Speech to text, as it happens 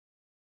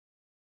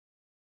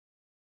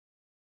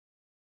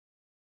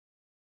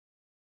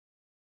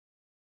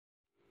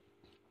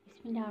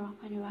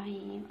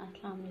बिस्मिल्लाहिर्रहमानिर्रहीम।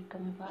 अस्सलाम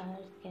वालेकुम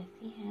व्यूअर्स,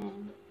 कैसी हैं?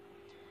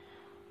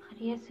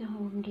 खैरियत से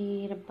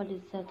होंगी। रब्बुल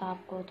इज़्ज़त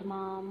आपको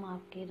तमाम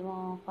आपकी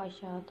दुआओं,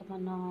 ख्वाहिशात,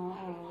 तमन्नाओं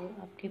और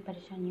आपकी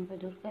परेशानियों को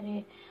दूर करे।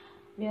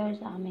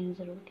 व्यूअर्स आमीन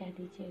ज़रूर कह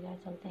दीजिएगा।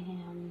 चलते हैं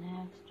हम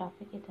नेक्स्ट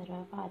टॉपिक की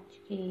तरफ। आज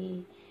की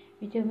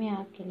वीडियो में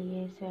आपके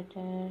लिए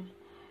स्वेटर,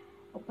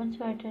 ओपन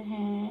स्वेटर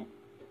है,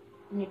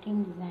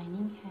 निटिंग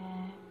डिज़ाइनिंग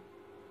है,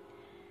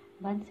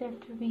 बंद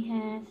स्वेटर भी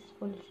हैं,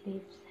 फुल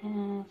स्लीव्स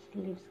हैं,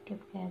 स्लीव्स के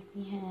बगैर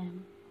भी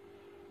हैं।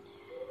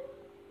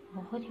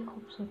 बहुत ही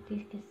खूबसूरती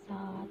के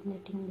साथ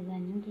निटिंग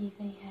डिज़ाइनिंग की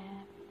गई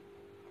है।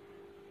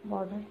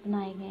 बॉर्डर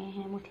बनाए गए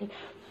हैं मुख्तलिफ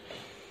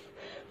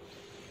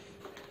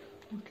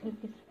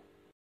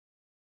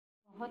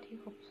बहुत ही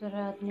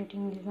खूबसूरत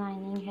निटिंग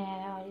डिज़ाइनिंग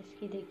है और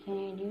इसकी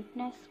देखें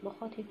नीटनेस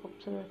बहुत ही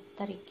खूबसूरत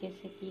तरीके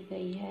से की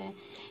गई है।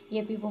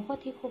 ये भी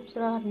बहुत ही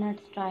खूबसूरत नेट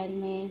स्टाइल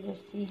में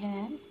जर्सी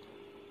है।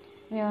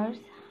 व्यूअर्स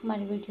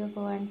हमारी वीडियो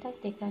को एंड तक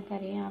देखा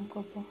करें,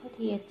 आपको बहुत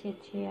ही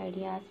अच्छे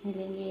आइडियाज़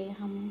मिलेंगे।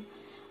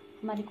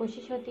 हमारी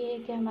कोशिश होती है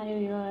कि हमारे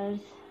व्यूअर्स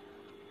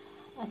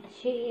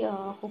अच्छी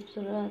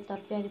खूबसूरत और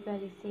प्यारी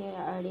प्यारी से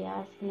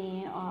आइडियाज़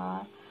लें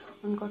और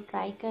उनको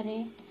ट्राई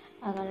करें।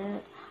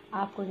 अगर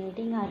आपको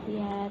नीटिंग आती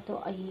है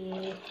तो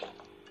ये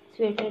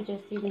स्वेटर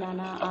जर्सी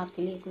बनाना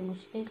आपके लिए कोई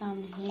मुश्किल काम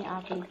नहीं।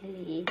 आप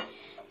इजीली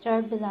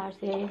थ्रेड बाज़ार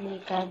से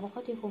लेकर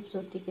बहुत ही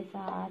खूबसूरती के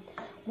साथ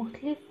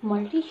मुख्तलिफ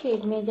मल्टी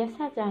शेड में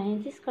जैसा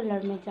चाहें, जिस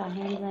कलर में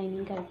चाहें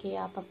डिज़ाइनिंग करके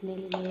आप अपने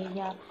लिए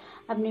या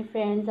अपने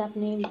फ्रेंड्स,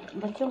 अपने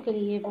बच्चों के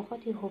लिए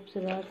बहुत ही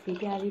खूबसूरत सी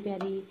प्यारी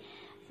प्यारी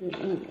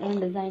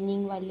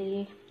डिज़ाइनिंग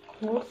वाले,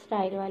 वुड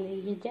स्टाइल वाले,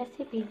 ये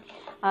जैसे भी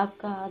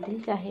आपका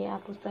दिल चाहे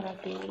आप उस तरह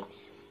के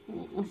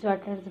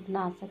स्वेटर्स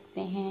बना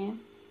सकते हैं।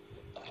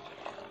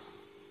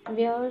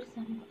 व्यूअर्स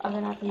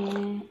अगर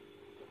आपने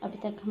अभी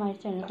तक हमारे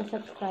चैनल को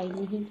सब्सक्राइब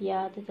नहीं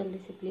किया तो जल्दी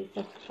से प्लीज़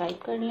सब्सक्राइब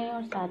कर लें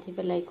और साथ ही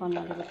बेल आइकॉन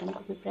वाले बटन को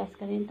भी प्रेस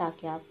करें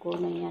ताकि आपको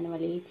नई आने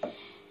वाली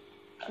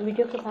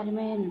वीडियो के बारे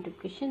में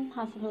नोटिफिकेशन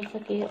हासिल हो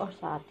सके और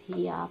साथ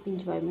ही आप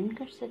इंजॉयमेंट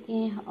कर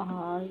सकें।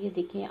 और ये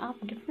देखिए आप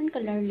डिफरेंट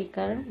कलर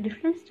लेकर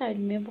डिफरेंट स्टाइल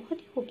में बहुत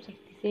ही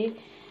खूबसूरती से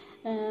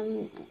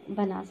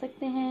बना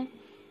सकते हैं।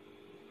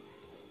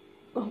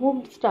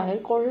 Home style,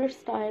 collar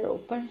style,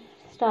 open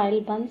style,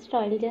 बंद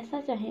स्टाइल,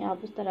 जैसा चाहें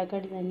आप उस तरह का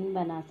डिज़ाइनिंग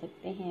बना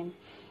सकते हैं।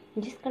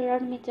 जिस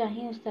कलर में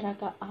चाहें उस तरह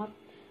का आप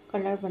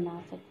कलर बना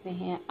सकते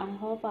हैं। आई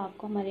होप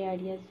आपको हमारे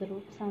आइडियाज़ ज़रूर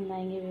पसंद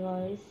आएंगे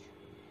व्यूअर्स।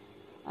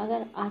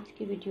 अगर आज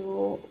की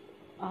वीडियो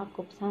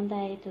आपको पसंद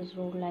आए तो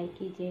ज़रूर लाइक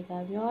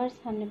कीजिएगा। व्यूअर्स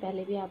हमने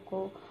पहले भी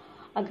आपको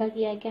आगाह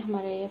किया है कि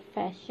हमारे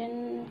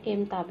फैशन के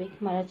मुताबिक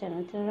हमारा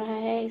चैनल चल रहा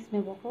है।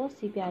 इसमें बहुत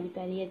सी प्यारी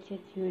प्यारी अच्छी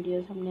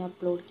वीडियोज़ हमने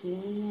अपलोड की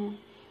हुई हैं।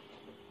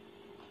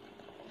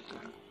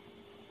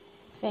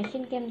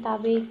 फैशन के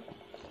मुताबिक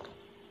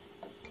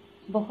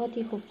बहुत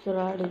ही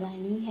खूबसूरत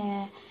डिज़ाइनिंग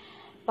है।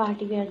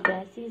 पार्टी वेयर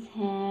ड्रेसेस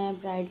हैं,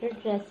 ब्राइडल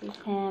ड्रेसेस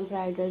हैं,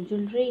 ब्राइडल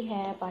ज्वेलरी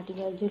है, पार्टी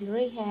वेयर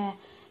ज्वेलरी है।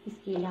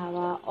 इसके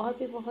अलावा और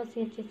भी बहुत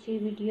सी अच्छी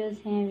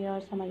वीडियोस हैं।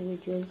 व्यूअर्स हमारी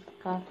वीडियोस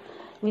का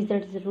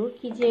विज़िट ज़रूर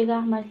कीजिएगा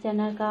हमारे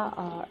चैनल का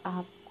और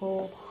आपको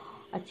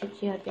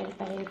अच्छे और प्यारे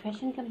प्यारे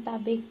फैशन के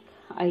मुताबिक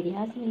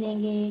आइडियाज़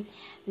मिलेंगे।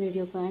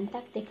 वीडियो को एंड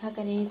तक देखा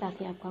करें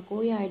ताकि आपका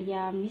कोई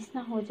आइडिया मिस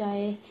ना हो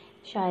जाए।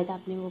 शायद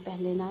आपने वो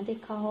पहले ना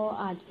देखा हो,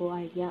 आज वो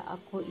आइडिया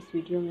आपको इस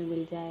वीडियो में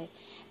मिल जाए।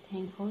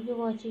 Thank for your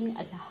watching.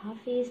 अल्लाह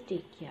हाफिज़,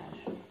 टेक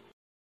केयर।